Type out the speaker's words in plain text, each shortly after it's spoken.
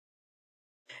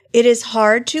It is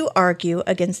hard to argue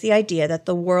against the idea that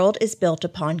the world is built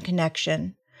upon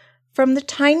connection. From the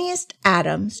tiniest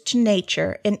atoms to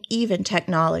nature and even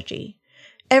technology,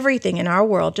 everything in our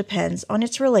world depends on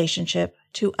its relationship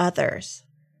to others.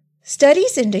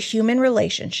 Studies into human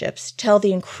relationships tell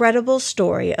the incredible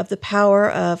story of the power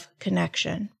of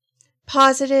connection.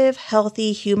 Positive,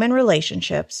 healthy human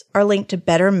relationships are linked to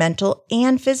better mental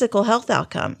and physical health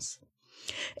outcomes.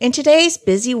 In today's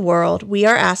busy world, we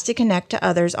are asked to connect to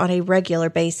others on a regular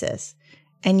basis,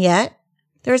 and yet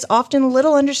there is often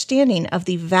little understanding of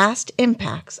the vast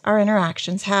impacts our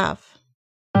interactions have.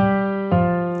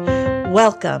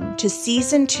 Welcome to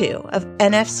Season 2 of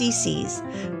NFCC's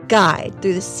Guide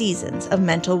Through the Seasons of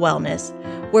Mental Wellness,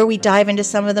 where we dive into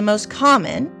some of the most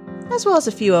common, as well as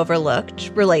a few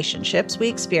overlooked, relationships we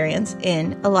experience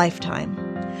in a lifetime.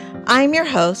 I'm your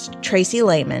host, Tracy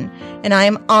Lehman, and I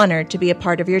am honored to be a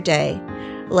part of your day.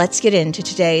 Let's get into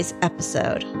today's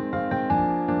episode.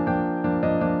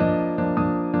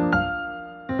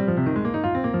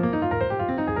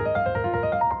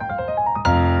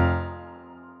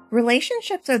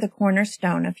 Relationships are the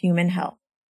cornerstone of human health.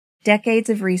 Decades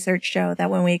of research show that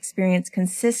when we experience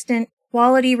consistent,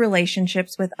 quality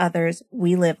relationships with others,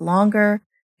 we live longer,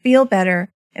 feel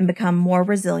better, and become more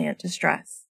resilient to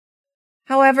stress.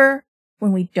 However,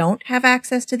 when we don't have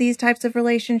access to these types of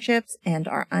relationships and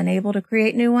are unable to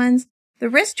create new ones, the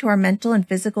risks to our mental and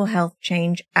physical health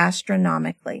change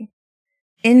astronomically.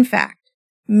 In fact,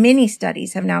 many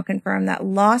studies have now confirmed that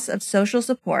loss of social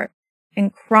support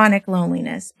and chronic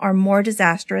loneliness are more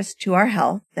disastrous to our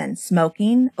health than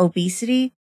smoking,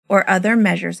 obesity, or other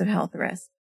measures of health risk.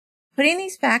 Putting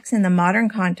these facts in the modern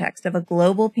context of a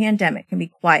global pandemic can be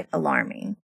quite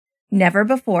alarming. Never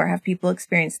before have people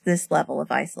experienced this level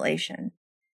of isolation.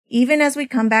 Even as we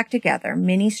come back together,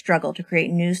 many struggle to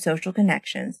create new social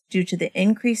connections due to the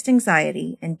increased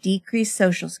anxiety and decreased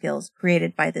social skills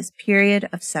created by this period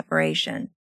of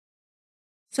separation.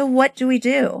 So what do we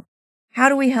do? How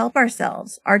do we help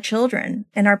ourselves, our children,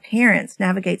 and our parents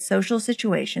navigate social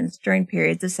situations during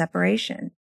periods of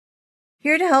separation?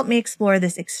 Here to help me explore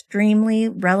this extremely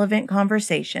relevant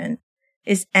conversation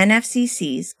is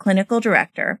NFCC's clinical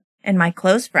director and my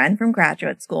close friend from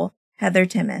graduate school, Heather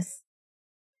Timmis.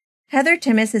 Heather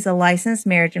Timmis is a licensed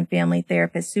marriage and family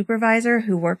therapist supervisor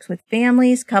who works with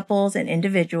families, couples, and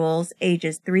individuals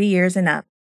ages 3 years and up.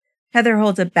 Heather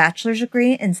holds a bachelor's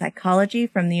degree in psychology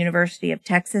from the University of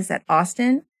Texas at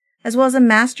Austin, as well as a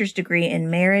master's degree in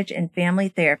marriage and family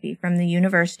therapy from the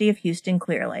University of Houston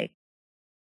Clear Lake.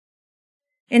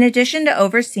 In addition to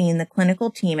overseeing the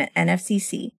clinical team at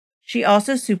NFCC, she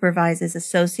also supervises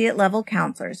associate-level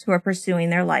counselors who are pursuing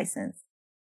their license.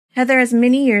 Heather has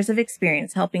many years of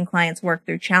experience helping clients work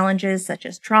through challenges such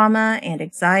as trauma and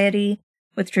anxiety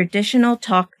with traditional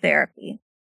talk therapy,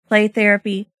 play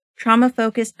therapy,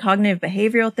 trauma-focused cognitive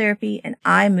behavioral therapy, and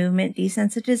eye movement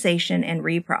desensitization and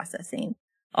reprocessing,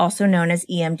 also known as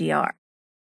EMDR.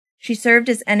 She served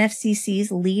as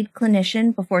NFCC's lead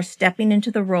clinician before stepping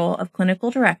into the role of clinical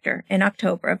director in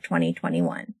October of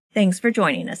 2021. Thanks for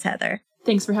joining us, Heather.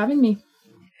 Thanks for having me.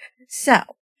 So,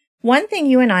 one thing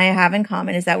you and I have in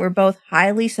common is that we're both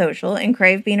highly social and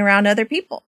crave being around other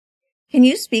people. Can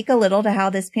you speak a little to how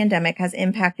this pandemic has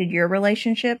impacted your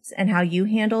relationships and how you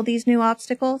handle these new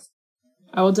obstacles?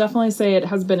 I will definitely say it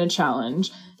has been a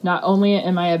challenge. Not only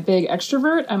am I a big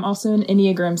extrovert, I'm also an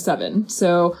Enneagram 7.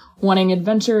 So wanting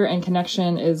adventure and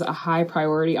connection is a high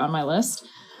priority on my list.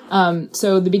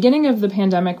 So the beginning of the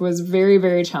pandemic was very,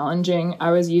 very challenging.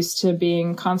 I was used to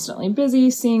being constantly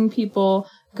busy, seeing people,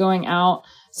 going out.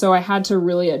 So I had to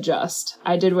really adjust.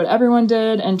 I did what everyone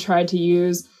did and tried to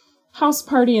use house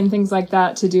party and things like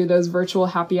that to do those virtual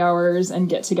happy hours and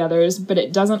get-togethers, but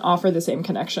it doesn't offer the same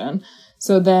connection.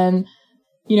 So then,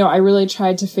 I really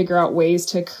tried to figure out ways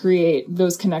to create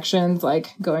those connections,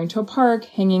 like going to a park,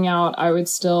 hanging out. I would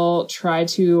still try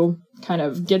to kind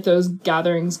of get those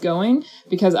gatherings going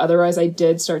because otherwise I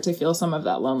did start to feel some of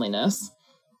that loneliness.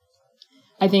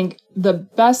 I think the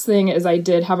best thing is I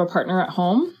did have a partner at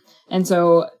home. And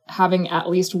so having at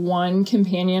least one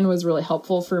companion was really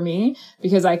helpful for me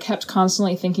because I kept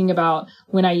constantly thinking about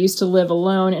when I used to live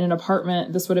alone in an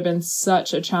apartment, this would have been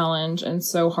such a challenge and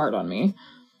so hard on me.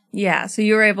 Yeah, so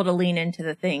you were able to lean into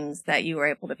the things that you were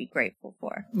able to be grateful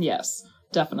for. Yes,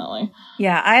 definitely.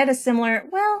 Yeah, I had a similar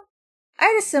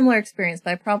experience,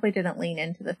 but I probably didn't lean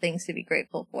into the things to be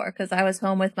grateful for because I was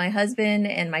home with my husband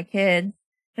and my kids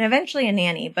and eventually a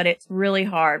nanny, but it's really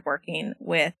hard working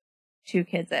with 2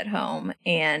 kids at home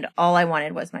and all I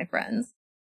wanted was my friends.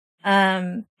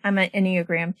 I'm an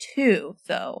Enneagram 2,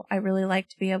 so I really like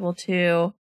to be able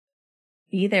to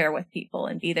be there with people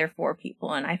and be there for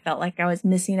people. And I felt like I was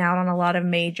missing out on a lot of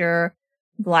major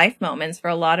life moments for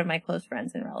a lot of my close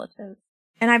friends and relatives.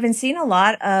 And I've been seeing a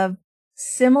lot of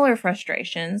similar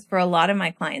frustrations for a lot of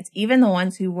my clients, even the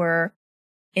ones who were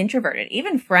introverted,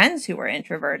 even friends who were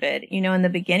introverted. You know, in the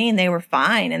beginning, they were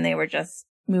fine and they were just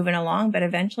moving along. But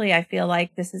eventually, I feel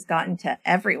like this has gotten to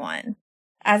everyone.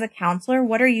 As a counselor,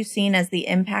 what are you seeing as the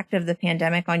impact of the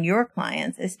pandemic on your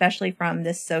clients, especially from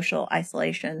this social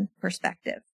isolation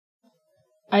perspective?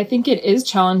 I think it is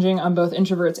challenging on both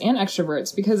introverts and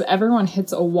extroverts because everyone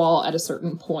hits a wall at a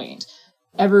certain point.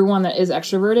 Everyone that is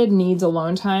extroverted needs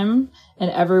alone time, and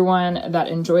everyone that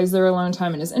enjoys their alone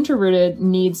time and is introverted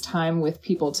needs time with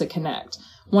people to connect.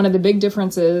 One of the big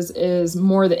differences is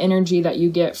more the energy that you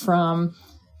get from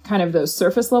kind of those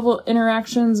surface level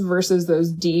interactions versus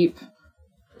those deep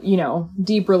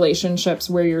relationships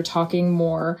where you're talking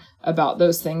more about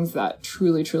those things that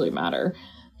truly, truly matter.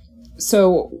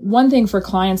 So one thing for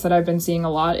clients that I've been seeing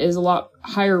a lot is a lot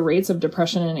higher rates of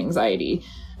depression and anxiety.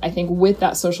 I think with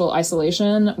that social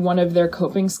isolation, one of their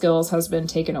coping skills has been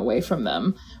taken away from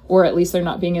them, or at least they're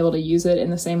not being able to use it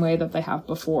in the same way that they have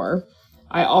before.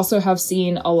 I also have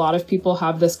seen a lot of people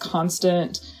have this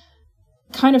constant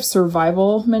kind of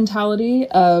survival mentality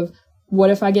of, what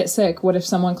if I get sick? What if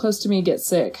someone close to me gets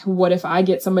sick? What if I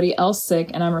get somebody else sick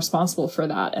and I'm responsible for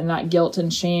that? And that guilt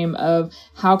and shame of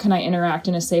how can I interact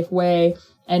in a safe way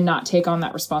and not take on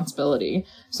that responsibility.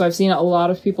 So I've seen a lot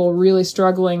of people really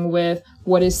struggling with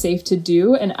what is safe to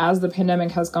do. And as the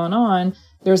pandemic has gone on,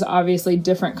 there's obviously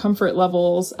different comfort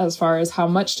levels as far as how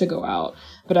much to go out.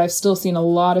 But I've still seen a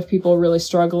lot of people really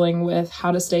struggling with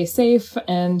how to stay safe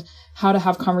and how to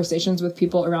have conversations with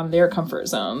people around their comfort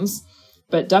zones.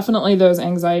 But definitely those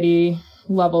anxiety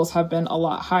levels have been a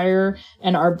lot higher,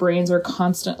 and our brains are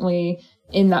constantly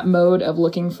in that mode of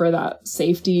looking for that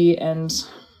safety and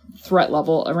threat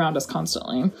level around us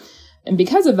constantly. And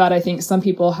because of that, I think some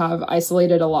people have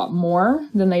isolated a lot more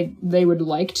than they would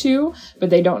like to, but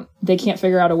they can't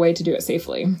figure out a way to do it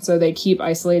safely. So they keep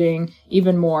isolating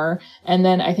even more. And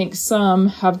then I think some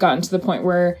have gotten to the point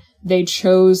where they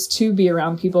chose to be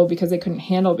around people because they couldn't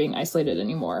handle being isolated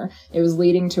anymore. It was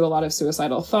leading to a lot of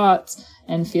suicidal thoughts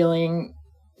and feeling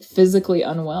physically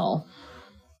unwell.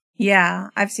 Yeah,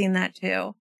 I've seen that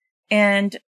too.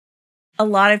 And a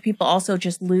lot of people also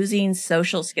just losing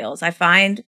social skills. I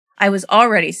find I was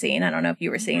already seeing, I don't know if you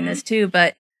were seeing this too,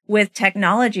 but with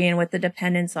technology and with the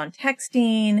dependence on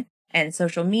texting and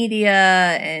social media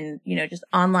and, just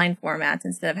online formats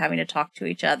instead of having to talk to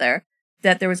each other,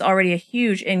 that there was already a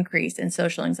huge increase in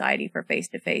social anxiety for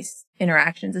face-to-face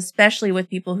interactions, especially with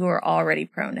people who are already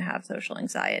prone to have social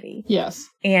anxiety. Yes.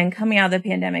 And coming out of the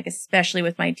pandemic, especially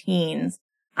with my teens,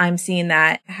 I'm seeing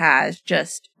that has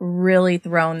just really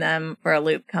thrown them for a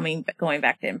loop going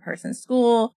back to in-person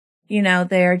school.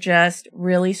 They're just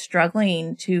really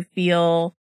struggling to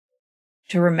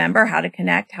remember how to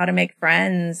connect, how to make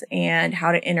friends, and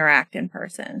how to interact in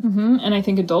person. Mm-hmm. And I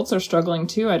think adults are struggling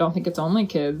too. I don't think it's only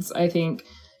kids. I think,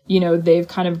 they've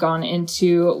kind of gone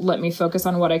into, let me focus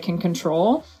on what I can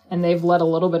control. And they've let a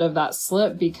little bit of that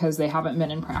slip because they haven't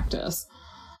been in practice.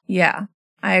 Yeah,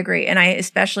 I agree. And I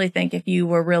especially think if you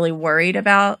were really worried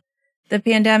about the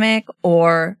pandemic,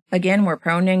 or again, we're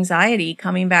prone to anxiety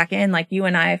coming back in, like you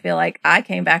and I feel like I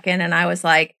came back in and I was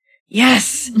like,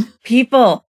 yes,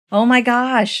 people. Oh my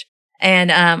gosh. And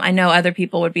I know other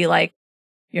people would be like,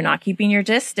 you're not keeping your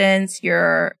distance.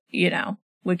 You're,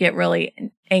 would get really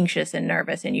anxious and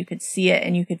nervous, and you could see it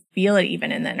and you could feel it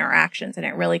even in the interactions, and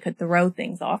it really could throw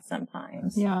things off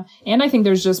sometimes. Yeah. And I think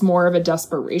there's just more of a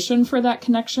desperation for that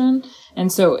connection.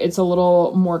 And so it's a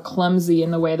little more clumsy in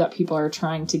the way that people are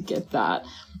trying to get that.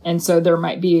 And so there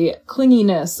might be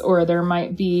clinginess, or there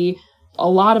might be a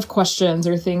lot of questions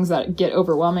or things that get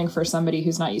overwhelming for somebody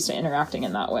who's not used to interacting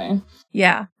in that way.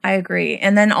 Yeah, I agree.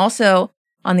 And then also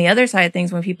on the other side of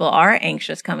things, when people are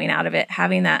anxious coming out of it,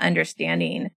 having that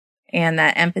understanding and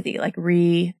that empathy, like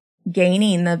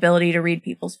regaining the ability to read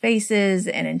people's faces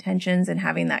and intentions and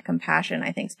having that compassion,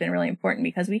 I think has been really important,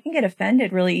 because we can get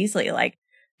offended really easily. Like,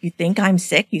 you think I'm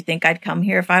sick? You think I'd come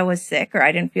here if I was sick or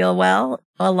I didn't feel well?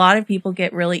 A lot of people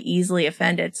get really easily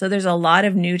offended. So there's a lot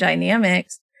of new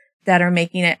dynamics that are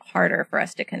making it harder for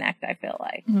us to connect, I feel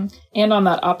like. Mm-hmm. And on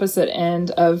that opposite end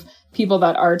of people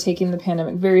that are taking the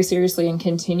pandemic very seriously and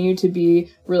continue to be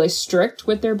really strict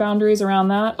with their boundaries around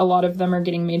that, a lot of them are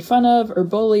getting made fun of or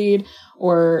bullied,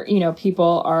 or,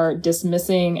 people are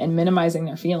dismissing and minimizing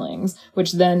their feelings,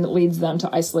 which then leads them to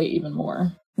isolate even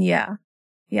more. Yeah.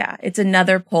 Yeah. It's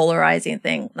another polarizing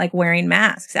thing, like wearing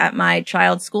masks. At my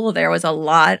child's school, there was a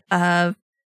lot of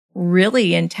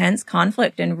really intense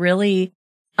conflict and really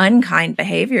unkind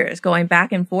behaviors, going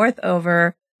back and forth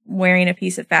over wearing a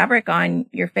piece of fabric on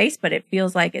your face, but it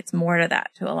feels like it's more than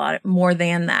that to a lot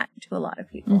of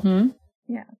people. Mm-hmm.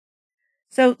 Yeah.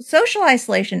 So social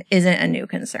isolation isn't a new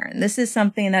concern. This is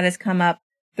something that has come up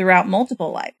throughout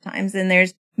multiple lifetimes, and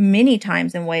there's many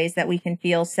times and ways that we can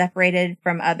feel separated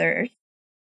from others.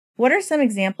 What are some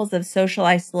examples of social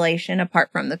isolation apart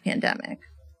from the pandemic?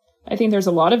 I think there's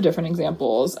a lot of different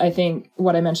examples. I think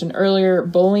what I mentioned earlier,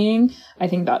 bullying, I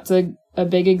think that's a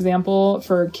big example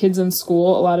for kids in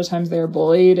school. A lot of times they're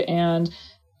bullied and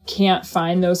can't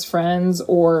find those friends,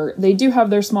 or they do have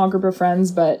their small group of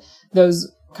friends, but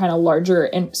those kind of larger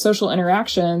social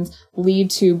interactions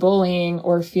lead to bullying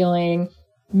or feeling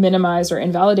minimized or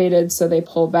invalidated. So they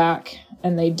pull back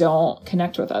and they don't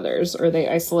connect with others, or they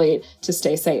isolate to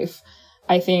stay safe.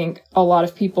 I think a lot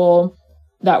of people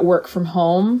that work from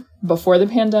home before the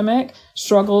pandemic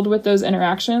struggled with those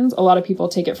interactions. A lot of people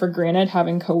take it for granted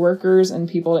having coworkers and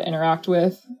people to interact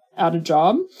with at a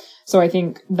job. So I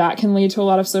think that can lead to a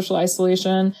lot of social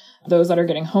isolation. Those that are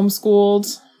getting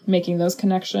homeschooled, making those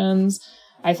connections.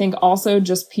 I think also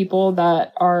just people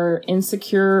that are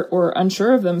insecure or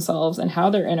unsure of themselves and how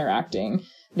they're interacting.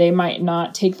 They might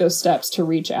not take those steps to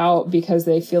reach out because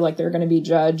they feel like they're going to be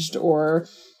judged or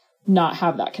not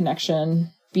have that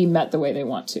connection be met the way they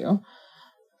want to.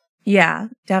 Yeah,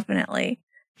 definitely.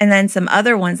 And then some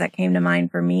other ones that came to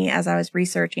mind for me as I was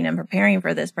researching and preparing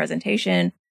for this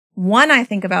presentation. One I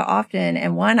think about often,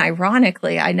 and one,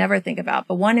 ironically, I never think about,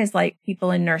 but one is like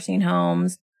people in nursing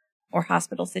homes or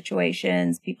hospital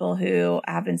situations, people who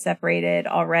have been separated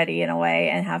already in a way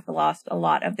and have lost a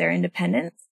lot of their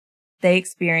independence. They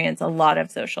experience a lot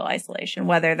of social isolation,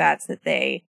 whether that's that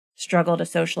they struggle to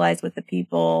socialize with the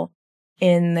people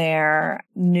in their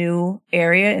new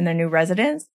area, in their new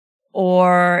residence,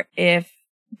 or if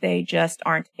they just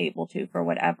aren't able to for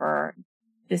whatever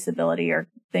disability or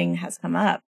thing has come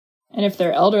up. And if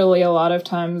they're elderly, a lot of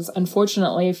times,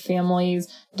 unfortunately, families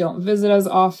don't visit as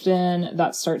often.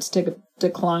 That starts to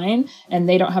decline, and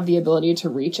they don't have the ability to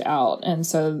reach out. And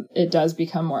so it does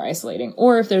become more isolating.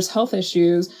 Or if there's health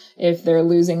issues, if they're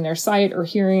losing their sight or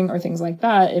hearing or things like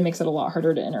that, it makes it a lot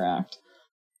harder to interact.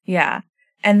 Yeah.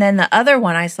 And then the other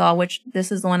one I saw, which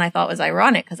this is the one I thought was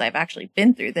ironic because I've actually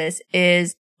been through this,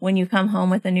 is when you come home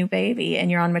with a new baby and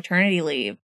you're on maternity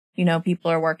leave. You know, people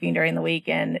are working during the week,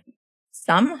 and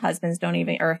some husbands don't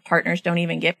even, or partners don't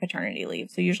even get paternity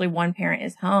leave. So usually one parent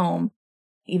is home,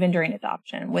 even during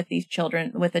adoption, with these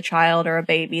children, with a child or a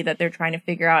baby that they're trying to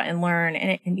figure out and learn. And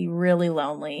it can be really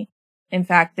lonely. In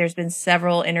fact, there's been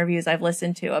several interviews I've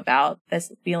listened to about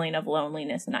this feeling of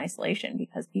loneliness and isolation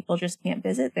because people just can't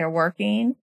visit. They're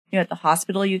working. You know, at the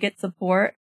hospital, you get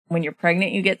support. When you're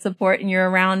pregnant, you get support and you're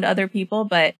around other people.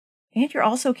 And you're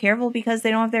also careful because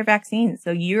they don't have their vaccines.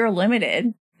 So you're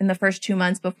limited in the first 2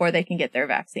 months before they can get their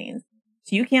vaccines.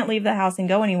 So you can't leave the house and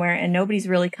go anywhere, and nobody's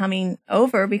really coming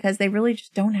over because they really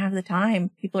just don't have the time.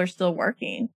 People are still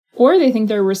working. Or they think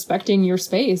they're respecting your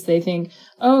space. They think,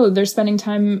 oh, they're spending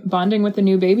time bonding with the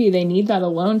new baby. They need that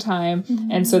alone time. Mm-hmm.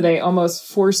 And so they almost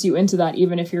force you into that,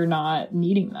 even if you're not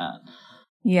needing that.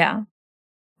 Yeah.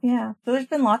 Yeah. So there's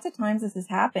been lots of times this has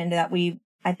happened that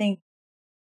I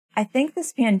think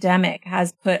this pandemic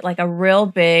has put like a real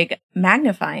big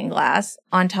magnifying glass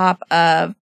on top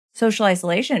of social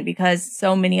isolation because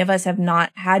so many of us have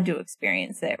not had to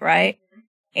experience it, right?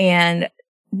 And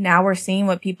now we're seeing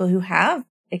what people who have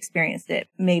experienced it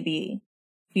maybe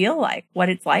feel like, what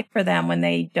it's like for them when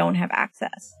they don't have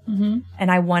access. Mm-hmm. And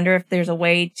I wonder if there's a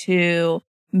way to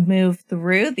move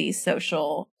through these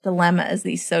social dilemmas,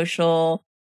 these social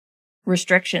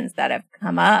restrictions that have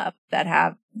come up that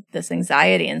have this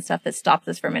anxiety and stuff that stops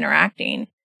us from interacting,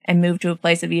 and move to a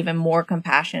place of even more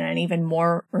compassion and even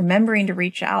more remembering to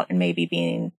reach out and maybe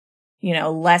being, you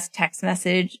know, less text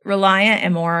message reliant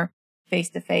and more face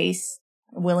to face,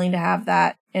 willing to have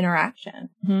that interaction.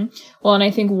 Mm-hmm. Well, and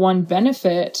I think one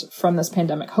benefit from this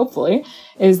pandemic, hopefully,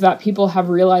 is that people have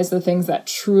realized the things that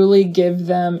truly give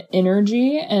them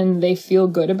energy and they feel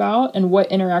good about, and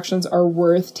what interactions are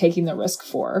worth taking the risk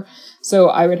for. So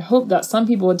I would hope that some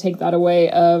people would take that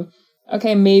away of,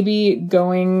 okay, maybe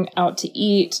going out to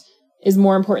eat is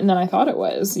more important than I thought it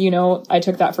was. You know, I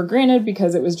took that for granted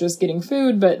because it was just getting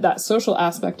food, but that social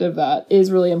aspect of that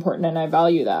is really important and I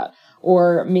value that.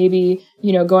 Or maybe,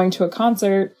 you know, going to a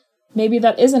concert, maybe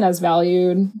that isn't as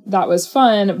valued. That was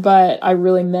fun, but I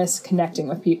really miss connecting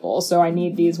with people. So I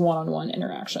need these one-on-one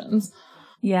interactions.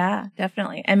 Yeah,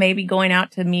 definitely. And maybe going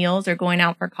out to meals or going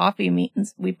out for coffee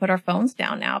meetings, we put our phones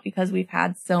down now because we've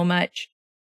had so much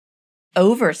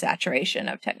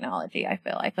oversaturation of technology, I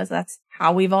feel like, because that's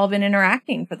how we've all been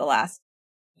interacting for the last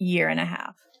year and a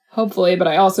half. Hopefully, but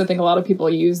I also think a lot of people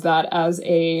use that as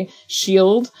a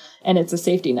shield and it's a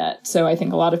safety net. So I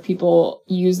think a lot of people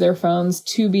use their phones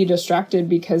to be distracted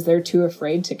because they're too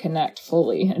afraid to connect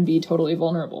fully and be totally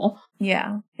vulnerable.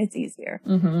 Yeah, it's easier.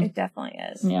 It definitely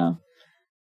is. Yeah.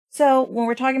 So when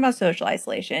we're talking about social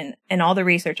isolation and all the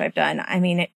research I've done, I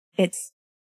mean, it's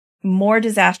more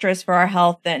disastrous for our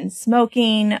health than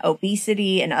smoking,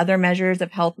 obesity, and other measures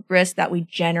of health risk that we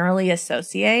generally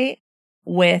associate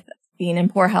with being in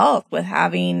poor health, with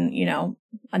having,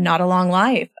 not a long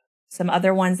life. Some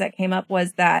other ones that came up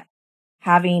was that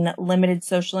having limited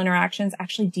social interactions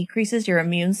actually decreases your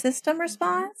immune system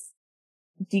response,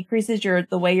 decreases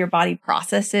the way your body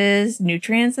processes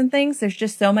nutrients and things. There's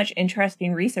just so much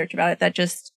interesting research about it that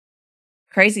just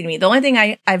crazy to me. The only thing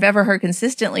I've ever heard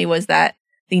consistently was that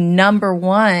the number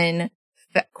one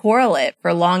correlate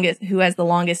for who has the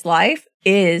longest life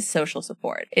is social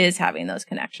support, is having those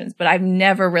connections. But I've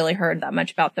never really heard that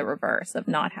much about the reverse of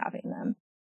not having them.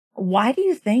 Why do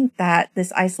you think that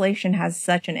this isolation has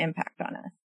such an impact on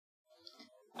us?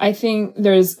 I think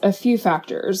there's a few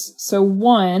factors. So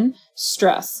one,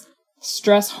 stress.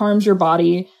 Stress harms your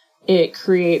body. It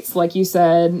creates, like you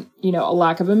said, a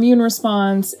lack of immune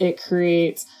response. It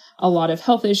creates a lot of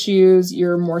health issues.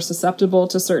 You're more susceptible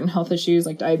to certain health issues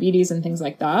like diabetes and things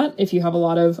like that if you have a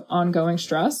lot of ongoing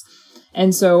stress.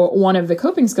 And so one of the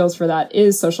coping skills for that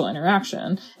is social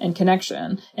interaction and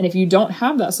connection. And if you don't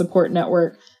have that support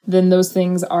network, then those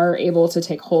things are able to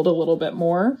take hold a little bit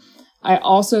more. I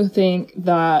also think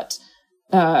that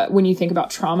when you think about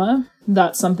trauma,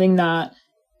 that's something that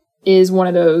is one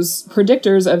of those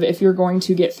predictors of if you're going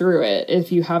to get through it,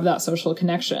 if you have that social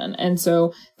connection. And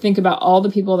so think about all the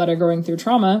people that are going through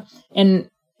trauma. And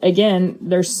again,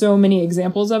 there's so many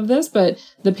examples of this, but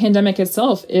the pandemic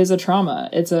itself is a trauma.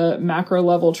 It's a macro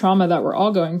level trauma that we're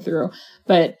all going through.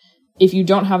 But if you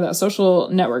don't have that social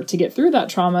network to get through that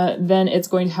trauma, then it's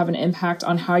going to have an impact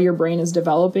on how your brain is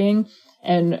developing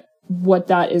and what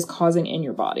that is causing in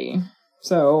your body.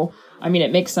 So, I mean,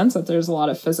 it makes sense that there's a lot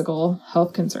of physical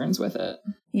health concerns with it.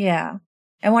 Yeah.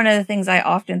 And one of the things I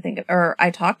often think of, or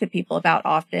I talk to people about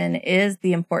often, is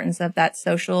the importance of that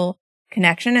social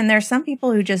connection. And there's some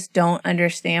people who just don't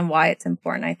understand why it's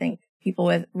important. I think people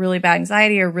with really bad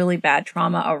anxiety or really bad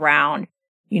trauma around,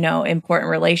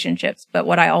 important relationships. But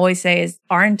what I always say is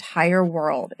our entire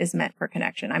world is meant for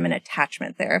connection. I'm an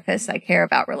attachment therapist. I care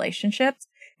about relationships.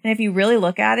 And if you really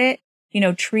look at it,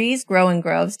 trees grow in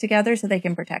groves together so they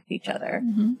can protect each other,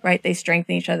 right? They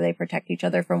strengthen each other. They protect each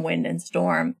other from wind and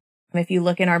storm. If you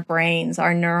look in our brains,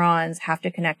 our neurons have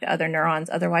to connect to other neurons.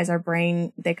 Otherwise, our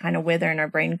brain, they kind of wither and our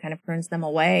brain kind of prunes them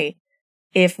away.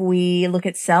 If we look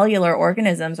at cellular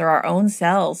organisms or our own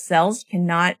cells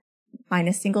cannot,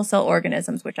 minus single cell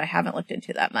organisms, which I haven't looked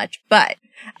into that much. But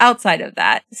outside of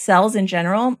that, cells in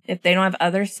general, if they don't have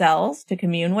other cells to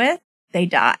commune with, they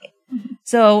die.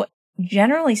 So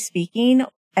generally speaking,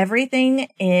 everything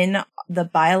in the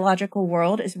biological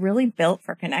world is really built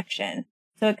for connection.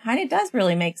 So it kind of does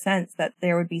really make sense that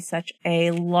there would be such a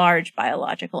large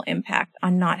biological impact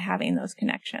on not having those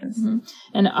connections.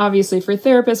 And obviously for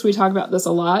therapists, we talk about this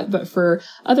a lot, but for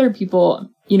other people,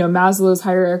 Maslow's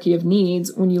hierarchy of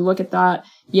needs, when you look at that,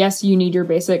 yes, you need your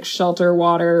basic shelter,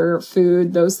 water,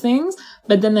 food, those things.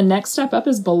 But then the next step up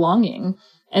is belonging.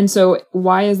 And so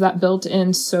why is that built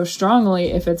in so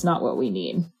strongly if it's not what we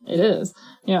need? It is.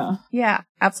 Yeah. Yeah,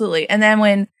 absolutely. And then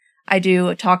when I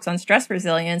do talks on stress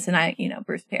resilience and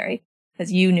Bruce Perry,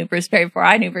 because you knew Bruce Perry before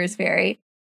I knew Bruce Perry,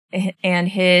 and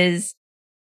his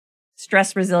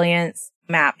stress resilience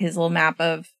map, his little map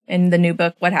of, in the new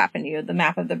book, What Happened to You, the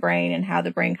map of the brain and how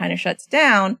the brain kind of shuts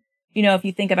down. If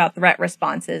you think about threat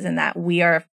responses and that we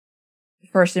are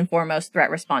first and foremost threat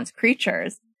response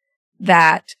creatures,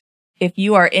 that if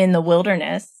you are in the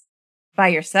wilderness by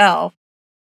yourself,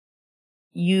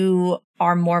 you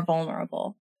are more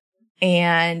vulnerable.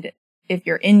 And if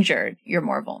you're injured, you're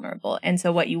more vulnerable. And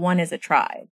so what you want is a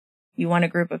tribe. You want a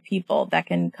group of people that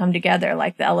can come together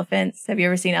like the elephants. Have you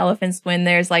ever seen elephants when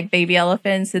there's like baby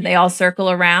elephants and they all circle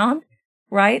around,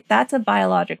 right? That's a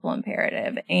biological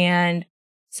imperative. And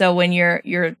so when your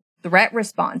threat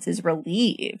response is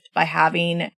relieved by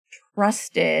having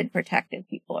trusted, protected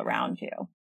people around you.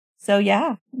 So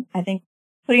yeah, I think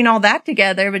putting all that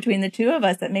together between the two of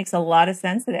us, it makes a lot of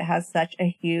sense that it has such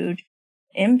a huge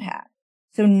impact.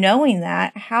 So knowing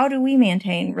that, how do we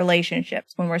maintain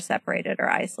relationships when we're separated or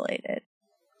isolated?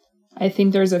 I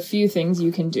think there's a few things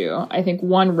you can do. I think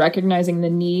one, recognizing the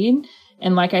need.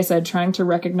 And like I said, trying to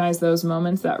recognize those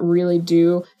moments that really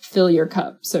do fill your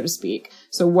cup, so to speak.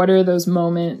 So what are those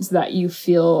moments that you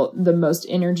feel the most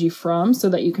energy from so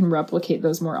that you can replicate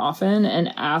those more often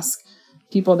and ask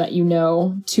people that you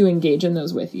know to engage in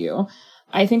those with you.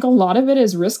 I think a lot of it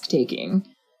is risk taking.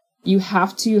 You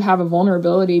have to have a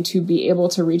vulnerability to be able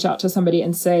to reach out to somebody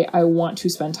and say, I want to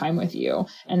spend time with you.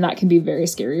 And that can be very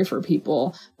scary for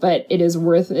people, but it is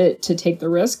worth it to take the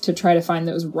risk to try to find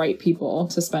those right people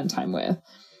to spend time with.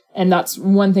 And that's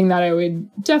one thing that I would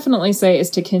definitely say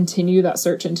is to continue that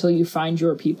search until you find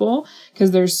your people,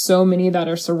 because there's so many that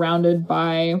are surrounded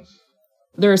by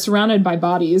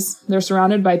bodies. They're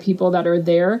surrounded by people that are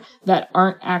there that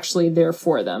aren't actually there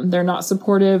for them. They're not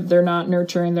supportive. They're not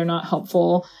nurturing. They're not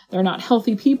helpful. They're not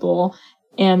healthy people.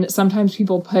 And sometimes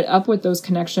people put up with those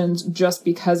connections just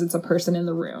because it's a person in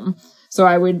the room. So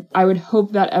I would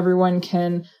hope that everyone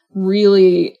can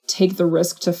really take the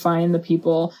risk to find the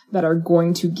people that are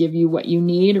going to give you what you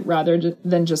need rather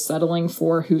than just settling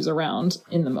for who's around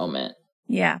in the moment.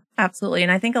 Yeah, absolutely.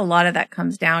 And I think a lot of that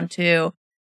comes down to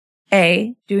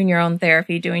A, doing your own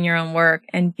therapy, doing your own work,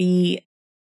 and B,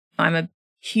 I'm a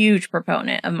huge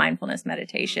proponent of mindfulness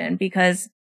meditation because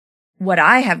what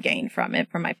I have gained from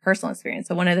it, from my personal experience.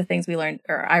 So one of the things we learned,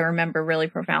 or I remember really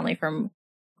profoundly from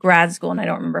grad school, and I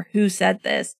don't remember who said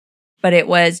this, but it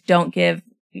was, don't give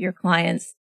your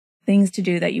clients things to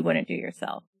do that you wouldn't do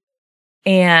yourself.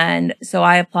 And so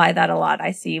I apply that a lot.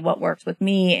 I see what works with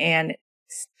me and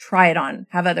try it on,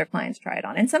 have other clients try it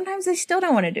on. And sometimes they still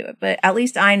don't want to do it, but at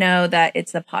least I know that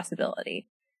it's a possibility.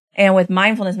 And with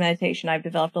mindfulness meditation, I've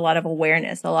developed a lot of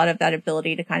awareness, a lot of that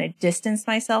ability to kind of distance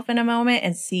myself in a moment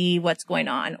and see what's going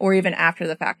on. Or even after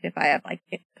the fact, if I have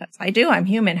because I'm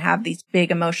human, have these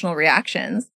big emotional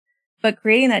reactions, but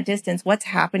creating that distance, what's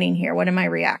happening here? What am I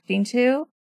reacting to?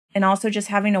 And also just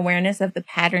having awareness of the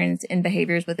patterns and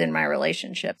behaviors within my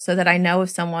relationship so that I know if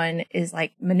someone is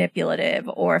manipulative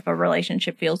or if a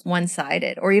relationship feels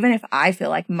one-sided, or even if I feel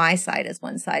like my side is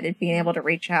one-sided, being able to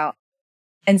reach out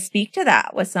and speak to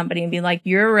that with somebody and be like,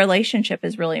 your relationship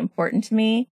is really important to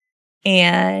me.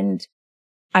 And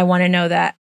I want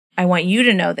you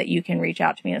to know that you can reach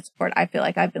out to me and support. I feel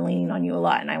like I've been leaning on you a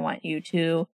lot, and I want you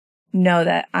to know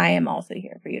that I am also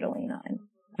here for you to lean on.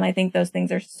 And I think those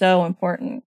things are so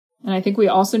important. And I think we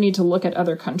also need to look at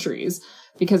other countries,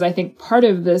 because I think part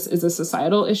of this is a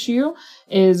societal issue,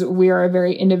 is we are a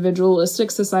very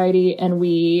individualistic society and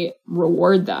we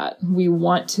reward that. We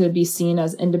want to be seen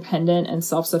as independent and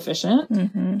self-sufficient.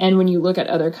 Mm-hmm. And when you look at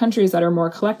other countries that are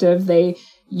more collective, they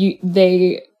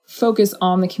focus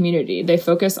on the community. They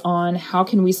focus on how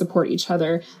can we support each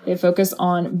other. They focus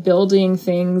on building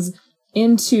things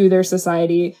into their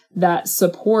society that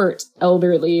support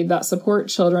elderly, that support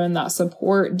children, that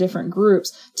support different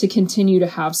groups to continue to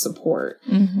have support.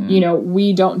 Mm-hmm.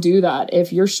 We don't do that.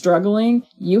 If you're struggling,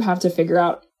 you have to figure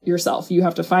out yourself. You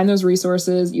have to find those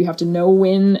resources. You have to know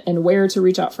when and where to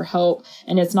reach out for help.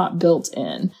 And it's not built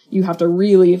in. You have to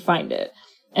really find it.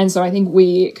 And so I think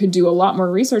we could do a lot more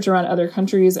research around other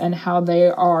countries and how they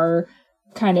are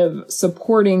kind of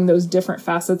supporting those different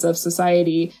facets of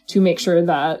society to make sure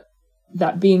that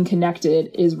being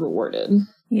connected is rewarded.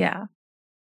 Yeah.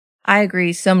 I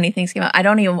agree. So many things came out. I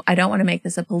don't want to make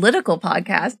this a political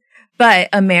podcast, but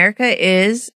America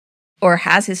is, or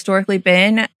has historically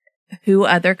been, who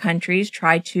other countries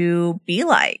try to be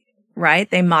like,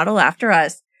 right? They model after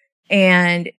us.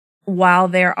 And while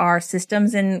there are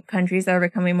systems in countries that are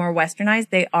becoming more westernized,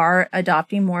 they are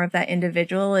adopting more of that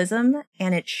individualism,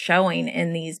 and it's showing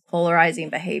in these polarizing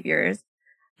behaviors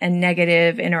and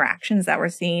negative interactions that we're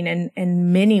seeing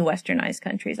in many westernized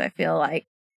countries, I feel like.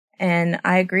 And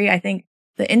I agree. I think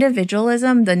the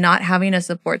individualism, the not having a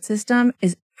support system,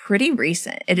 is pretty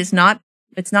recent. It's not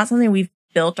something we've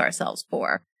built ourselves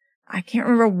for. I can't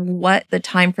remember what the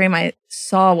time frame I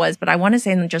saw was, but I want to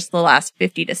say in just the last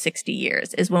 50 to 60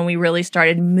 years is when we really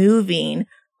started moving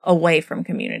away from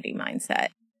community mindset.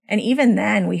 And even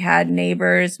then, we had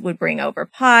neighbors would bring over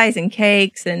pies and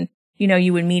cakes, and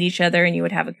you would meet each other and you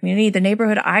would have a community. The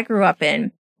neighborhood I grew up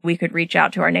in, we could reach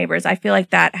out to our neighbors. I feel like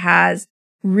that has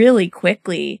really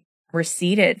quickly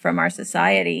receded from our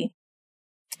society.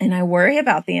 And I worry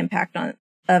about the impact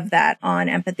of that on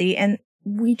empathy. And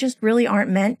we just really aren't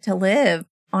meant to live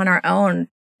on our own.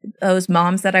 Those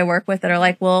moms that I work with that are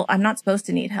like, well, I'm not supposed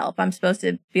to need help. I'm supposed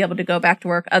to be able to go back to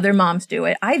work. Other moms do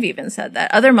it. I've even said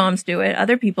that. Other moms do it.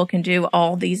 Other people can do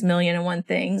all these 1,000,001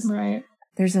 things. Right.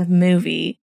 There's a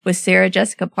movie with Sarah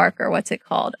Jessica Parker. What's it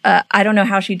called? I don't know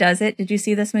how she does it. Did you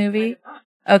see this movie?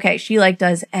 Okay. She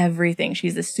does everything.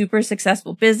 She's a super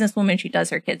successful businesswoman. She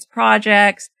does her kids'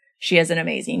 projects. She has an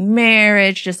amazing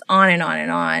marriage, just on and on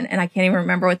and on. And I can't even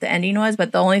remember what the ending was,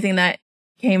 but the only thing that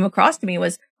came across to me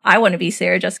was, I want to be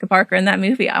Sarah Jessica Parker in that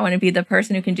movie. I want to be the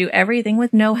person who can do everything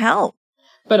with no help.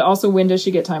 but also when does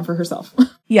she get time for herself?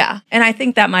 Yeah. And I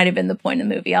think that might have been the point of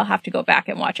the movie. I'll have to go back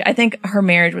and watch it. I think her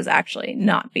marriage was actually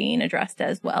not being addressed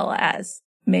as well as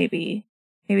maybe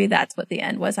that's what the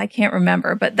end was. I can't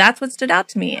remember, but that's what stood out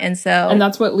to me. And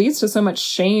that's what leads to so much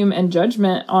shame and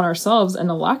judgment on ourselves and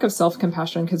a lack of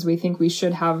self-compassion, because we think we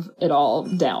should have it all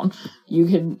down. You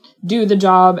could do the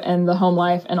job and the home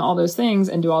life and all those things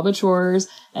and do all the chores,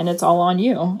 and it's all on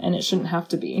you, and it shouldn't have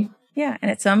to be. Yeah. And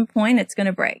at some point it's going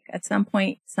to break. At some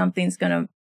point something's going to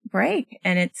break,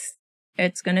 and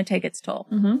it's going to take its toll.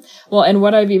 Mm-hmm. Well, and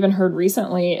what I've even heard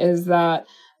recently is that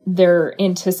they're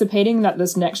anticipating that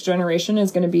this next generation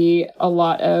is going to be a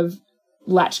lot of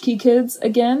latchkey kids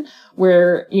again,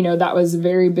 where, you know, that was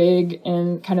very big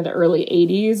in kind of the early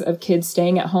 80s of kids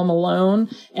staying at home alone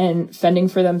and fending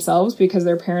for themselves because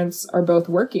their parents are both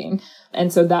working.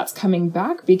 And so that's coming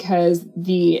back because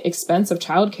the expense of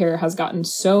childcare has gotten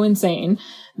so insane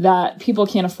that people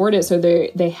can't afford it. So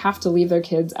they have to leave their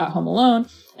kids at home alone.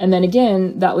 And then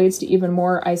again, that leads to even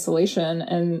more isolation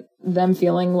and them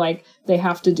feeling like they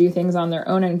have to do things on their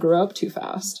own and grow up too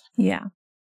fast. Yeah.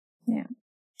 Yeah.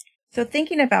 So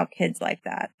thinking about kids like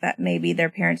that maybe their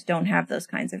parents don't have those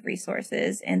kinds of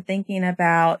resources, and thinking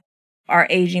about our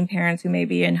aging parents who may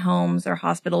be in homes or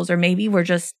hospitals, or maybe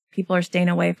people are staying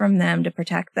away from them to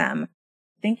protect them.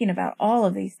 Thinking about all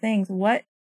of these things, what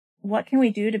can we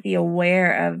do to be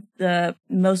aware of the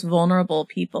most vulnerable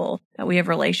people that we have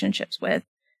relationships with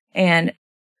and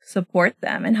support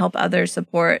them and help others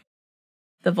support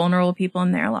the vulnerable people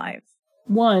in their lives?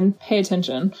 One, pay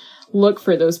attention. Look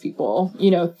for those people.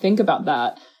 You know, think about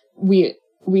that. We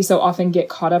so often get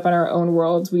caught up in our own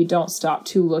worlds. We don't stop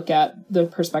to look at the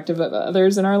perspective of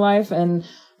others in our life and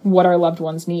what our loved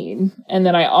ones need. And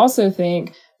then I also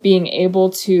think being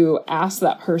able to ask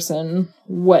that person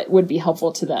what would be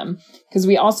helpful to them. Because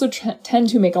we also tend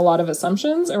to make a lot of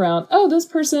assumptions around, oh, this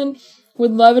person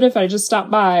would love it if I just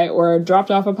stopped by or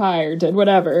dropped off a pie or did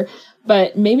whatever.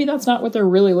 But maybe that's not what they're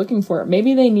really looking for.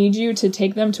 Maybe they need you to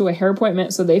take them to a hair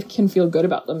appointment so they can feel good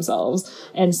about themselves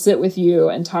and sit with you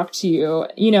and talk to you.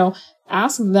 You know,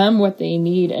 ask them what they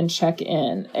need and check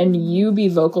in, and you be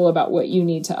vocal about what you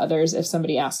need to others if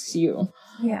somebody asks you.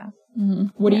 Yeah. Mm-hmm.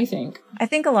 What do you think? I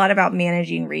think a lot about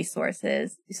managing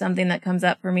resources. Something that comes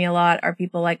up for me a lot are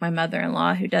people like my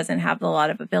mother-in-law who doesn't have a lot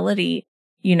of ability,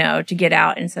 you know, to get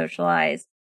out and socialize,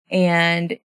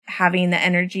 and having the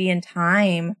energy and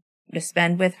time to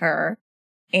spend with her,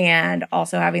 and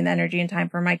also having the energy and time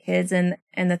for my kids and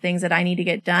the things that I need to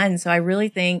get done. So I really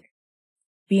think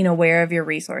being aware of your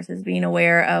resources, being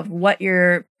aware of what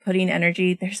you're putting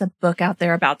energy. There's a book out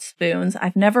there about spoons.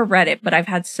 I've never read it, but I've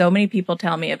had so many people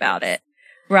tell me about it.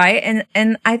 Right.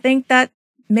 And I think that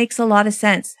makes a lot of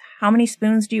sense. How many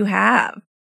spoons do you have?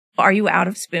 Are you out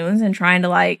of spoons and trying to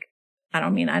I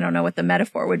don't know what the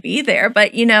metaphor would be there,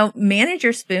 but, you know, manage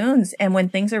your spoons. And when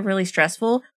things are really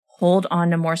stressful, hold on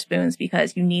to more spoons,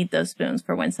 because you need those spoons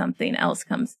for when something else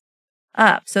comes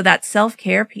up. So that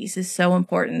self-care piece is so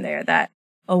important there, that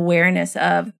awareness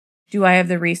of, do I have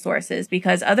the resources?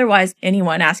 Because otherwise,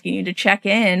 anyone asking you to check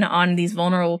in on these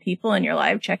vulnerable people in your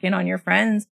life, check in on your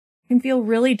friends, can feel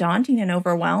really daunting and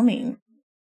overwhelming.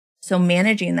 So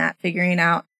managing that, figuring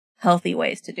out healthy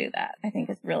ways to do that, I think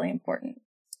is really important.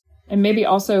 And maybe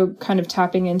also kind of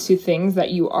tapping into things that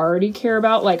you already care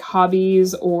about, like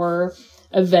hobbies or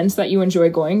events that you enjoy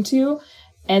going to,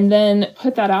 and then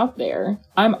put that out there.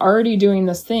 I'm already doing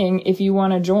this thing. If you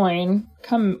want to join,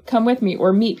 come with me,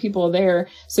 or meet people there.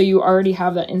 So you already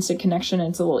have that instant connection, and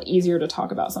it's a little easier to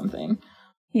talk about something.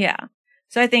 Yeah.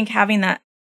 So I think having that,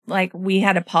 like, we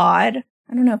had a pod.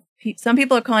 I don't know. Some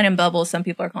people are calling them bubbles. Some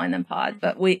people are calling them pods,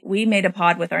 but we made a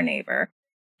pod with our neighbor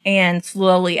and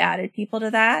slowly added people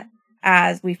to that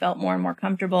as we felt more and more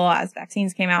comfortable, as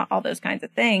vaccines came out, all those kinds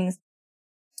of things.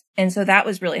 And so that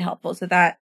was really helpful. So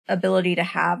that ability to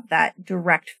have that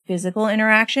direct physical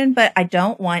interaction, but I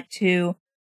don't want to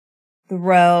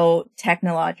throw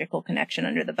technological connection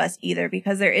under the bus either,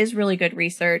 because there is really good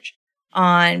research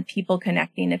on people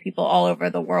connecting to people all over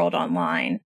the world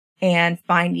online and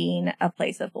finding a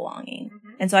place of belonging.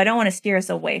 Mm-hmm. And so I don't want to steer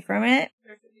us away from it.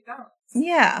 There should be balance.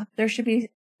 Yeah,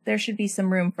 there should be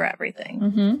some room for everything.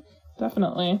 Mm-hmm.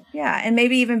 Definitely. Yeah. And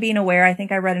maybe even being aware. I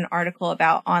think I read an article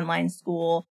about online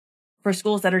school for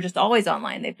schools that are just always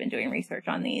online. They've been doing research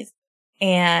on these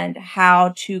and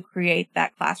how to create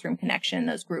that classroom connection,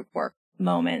 those group work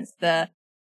moments, the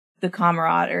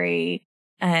camaraderie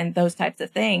and those types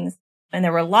of things. And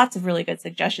there were lots of really good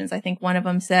suggestions. I think one of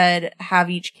them said,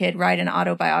 have each kid write an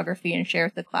autobiography and share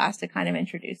with the class to kind of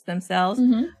introduce themselves.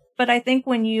 Mm-hmm. But I think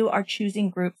when you are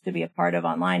choosing groups to be a part of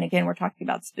online, again, we're talking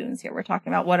about spoons here. We're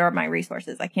talking about what are my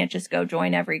resources. I can't just go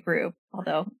join every group,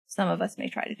 although some of us may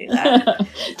try to do that.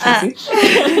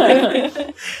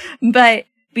 But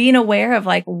being aware of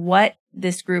like what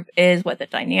this group is, what the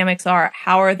dynamics are,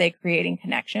 how are they creating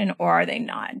connection or are they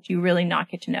not? Do you really not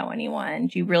get to know anyone?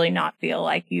 Do you really not feel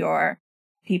like your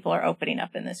people are opening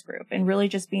up in this group? And really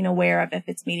just being aware of if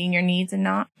it's meeting your needs and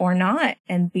not,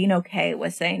 and being okay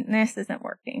with saying, this isn't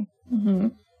working. Mm-hmm.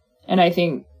 And I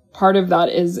think part of that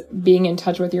is being in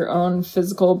touch with your own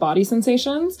physical body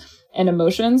sensations and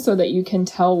emotions so that you can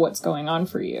tell what's going on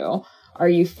for you. Are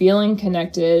you feeling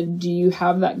connected? Do you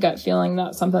have that gut feeling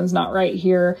that something's not right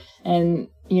here? And,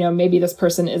 maybe this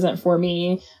person isn't for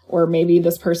me, or maybe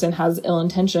this person has ill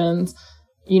intentions.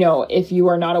 If you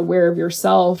are not aware of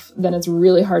yourself, then it's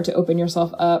really hard to open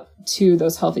yourself up to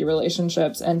those healthy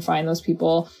relationships and find those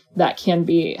people that can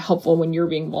be helpful when you're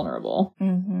being vulnerable.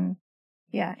 Mm-hmm.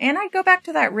 Yeah. And I go back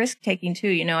to that risk taking too.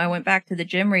 I went back to the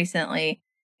gym recently,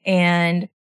 and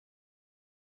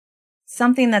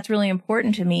something that's really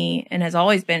important to me and has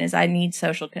always been is I need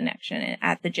social connection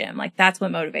at the gym. Like that's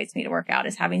what motivates me to work out,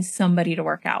 is having somebody to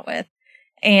work out with.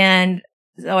 And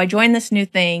so I joined this new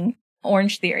thing,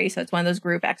 Orange Theory. So it's one of those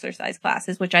group exercise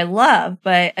classes, which I love.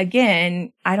 But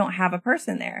again, I don't have a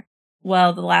person there.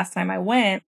 Well, the last time I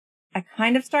went, I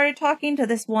kind of started talking to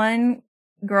this one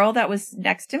girl that was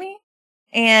next to me.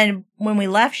 And when we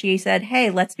left, she said,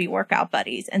 hey, let's be workout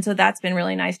buddies. And so that's been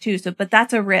really nice too. But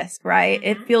that's a risk, right?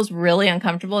 Mm-hmm. It feels really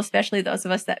uncomfortable, especially those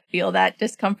of us that feel that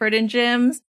discomfort in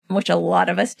gyms, which a lot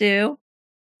of us do,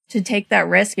 to take that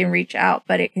risk and reach out.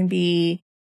 But it can be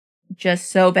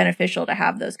just so beneficial to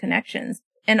have those connections.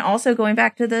 And also going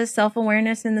back to the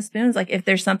self-awareness and the spoons, like if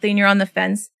there's something you're on the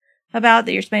fence about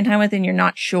that you're spending time with and you're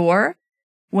not sure,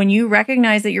 when you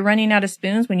recognize that you're running out of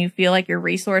spoons, when you feel like your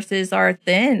resources are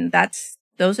thin,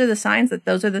 those are the signs that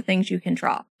those are the things you can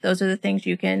drop. Those are the things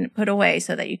you can put away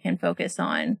so that you can focus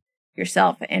on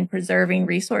yourself and preserving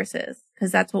resources,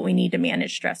 because that's what we need to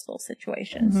manage stressful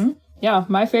situations. Mm-hmm. Yeah,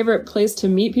 my favorite place to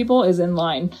meet people is in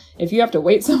line. If you have to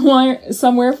wait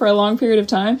somewhere for a long period of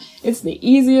time, it's the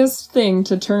easiest thing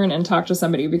to turn and talk to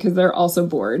somebody because they're also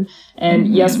bored. And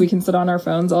mm-hmm. Yes, we can sit on our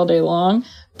phones all day long,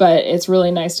 but it's really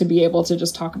nice to be able to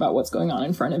just talk about what's going on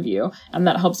in front of you. And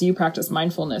that helps you practice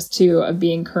mindfulness too, of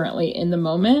being currently in the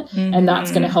moment. Mm-hmm. And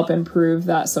that's going to help improve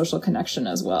that social connection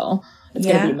as well. It's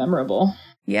going to be memorable.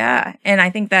 Yeah. And I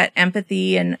think that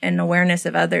empathy and awareness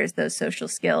of others, those social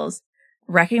skills,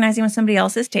 recognizing when somebody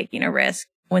else is taking a risk,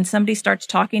 when somebody starts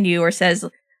talking to you or says,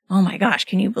 oh my gosh,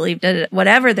 can you believe that?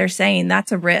 Whatever they're saying,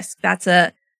 that's a risk. That's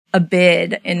a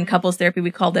bid. In couples therapy,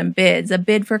 we call them bids, a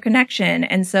bid for connection.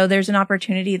 And so there's an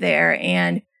opportunity there,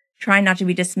 and trying not to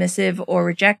be dismissive or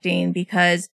rejecting,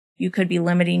 because you could be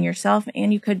limiting yourself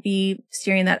and you could be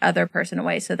steering that other person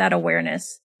away. So that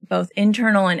awareness, both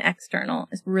internal and external,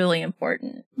 is really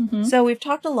important. Mm-hmm. So we've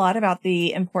talked a lot about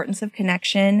the importance of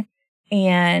connection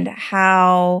and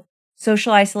how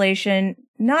social isolation,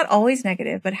 not always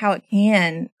negative, but how it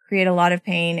can create a lot of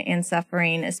pain and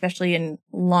suffering, especially in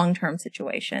long-term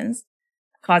situations,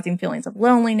 causing feelings of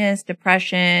loneliness,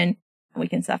 depression. We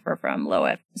can suffer from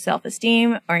low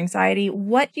self-esteem or anxiety.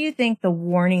 What do you think the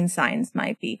warning signs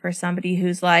might be for somebody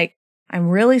who's like, I'm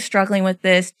really struggling with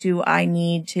this.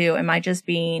 Am I just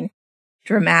being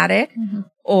dramatic mm-hmm.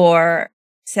 or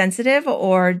sensitive,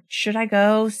 or should I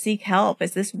go seek help?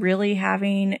 Is this really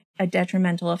having a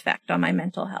detrimental effect on my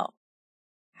mental health?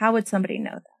 How would somebody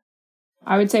know that?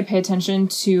 I would say pay attention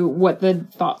to what the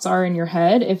thoughts are in your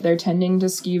head. If they're tending to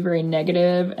skew very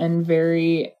negative and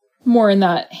very more in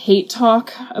that hate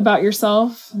talk about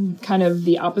yourself, kind of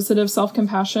the opposite of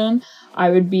self-compassion, I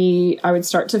would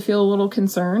start to feel a little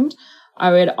concerned. I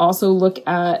would also look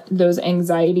at those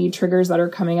anxiety triggers that are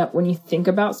coming up when you think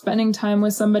about spending time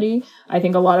with somebody. I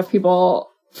think a lot of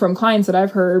people from clients that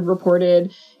I've heard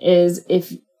reported is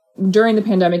if during the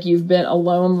pandemic you've been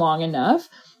alone long enough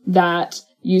that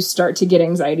you start to get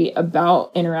anxiety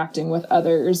about interacting with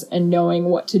others and knowing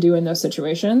what to do in those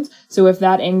situations. So if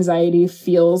that anxiety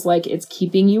feels like it's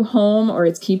keeping you home or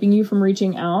it's keeping you from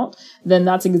reaching out, then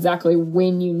that's exactly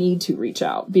when you need to reach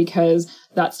out, because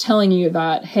that's telling you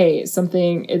that, hey, it's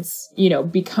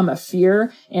become a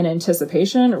fear and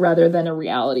anticipation rather than a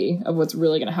reality of what's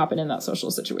really going to happen in that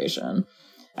social situation.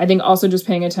 I think also just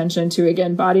paying attention to,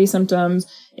 again, body symptoms.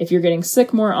 If you're getting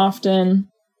sick more often,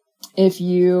 if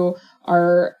you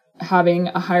are having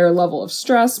a higher level of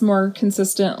stress more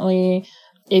consistently,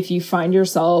 if you find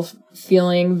yourself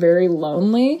feeling very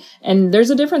lonely, and there's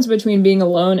a difference between being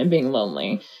alone and being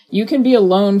lonely. You can be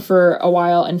alone for a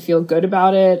while and feel good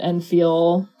about it and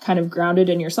feel kind of grounded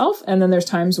in yourself. And then there's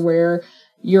times where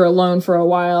you're alone for a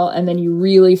while and then you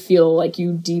really feel like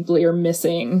you deeply are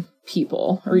missing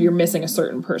people or you're missing a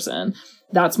certain person.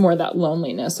 That's more that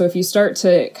loneliness. So if you start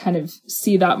to kind of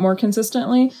see that more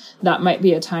consistently, that might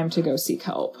be a time to go seek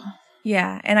help.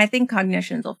 Yeah. And I think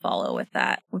cognitions will follow with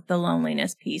that, with the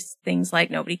loneliness piece. Things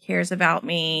like nobody cares about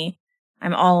me.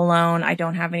 I'm all alone. I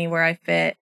don't have anywhere I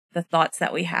fit. The thoughts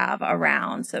that we have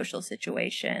around social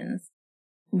situations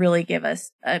really give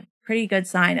us a pretty good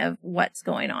sign of what's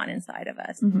going on inside of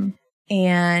us. Mm-hmm.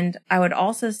 And I would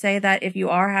also say that if you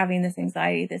are having this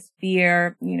anxiety, this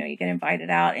fear, you get invited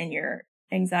out and your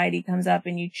anxiety comes up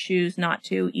and you choose not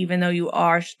to, even though you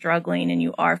are struggling and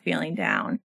you are feeling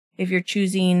down. If you're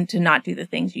choosing to not do the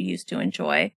things you used to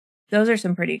enjoy, those are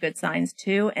some pretty good signs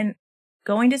too. And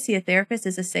going to see a therapist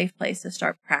is a safe place to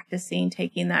start practicing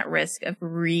taking that risk of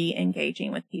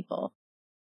re-engaging with people.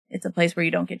 It's a place where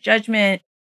you don't get judgment.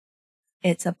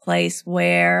 It's a place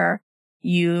where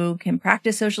you can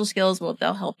practice social skills. Well,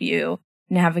 they'll help you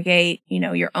navigate,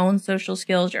 your own social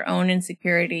skills, your own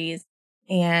insecurities,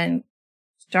 and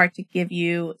start to give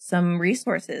you some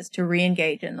resources to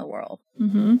re-engage in the world.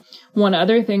 Mm-hmm. One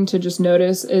other thing to just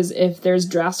notice is if there's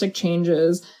drastic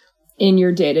changes in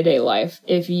your day-to-day life,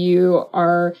 if you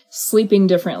are sleeping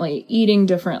differently, eating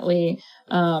differently,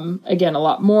 again, a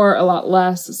lot more, a lot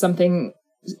less, something,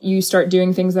 you start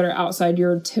doing things that are outside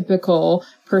your typical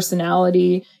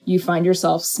personality, you find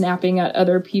yourself snapping at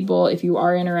other people if you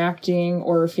are interacting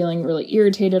or feeling really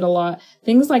irritated a lot,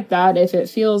 things like that. If it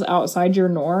feels outside your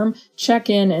norm, check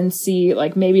in and see,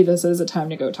 like, maybe this is a time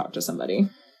to go talk to somebody.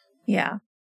 Yeah.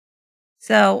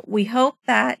 So we hope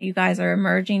that you guys are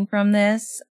emerging from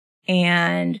this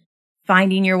and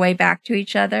finding your way back to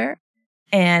each other.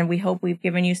 And we hope we've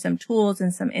given you some tools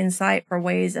and some insight for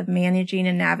ways of managing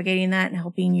and navigating that and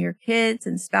helping your kids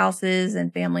and spouses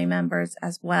and family members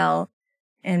as well,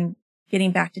 and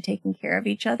getting back to taking care of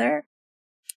each other.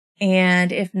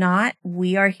 And if not,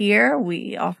 we are here.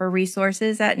 We offer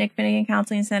resources at Nick Finnegan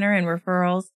Counseling Center and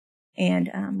referrals, and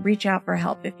reach out for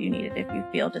help if you need it, if you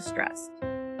feel distressed.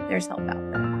 There's help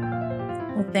out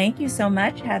there. Well, thank you so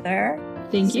much, Heather.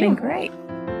 Thank you. It's been great.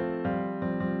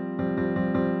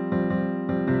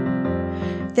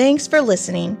 Thanks for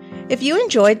listening. If you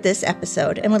enjoyed this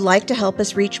episode and would like to help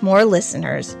us reach more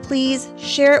listeners, please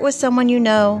share it with someone you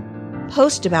know,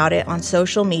 post about it on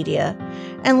social media,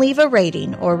 and leave a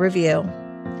rating or review.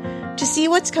 To see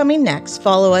what's coming next,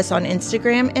 follow us on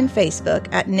Instagram and Facebook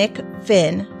at Nick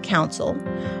Finn Counsel,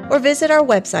 or visit our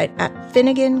website at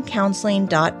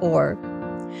finnegancounseling.org.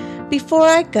 Before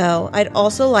I go, I'd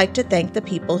also like to thank the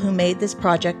people who made this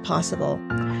project possible.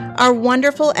 Our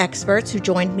wonderful experts who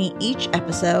joined me each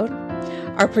episode,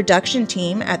 our production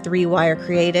team at 3 Wire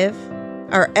Creative,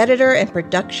 our editor and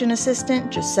production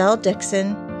assistant, Giselle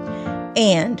Dixon,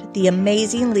 and the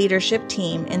amazing leadership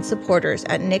team and supporters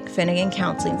at Nick Finnegan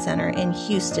Counseling Center in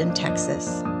Houston,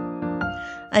 Texas.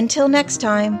 Until next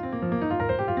time.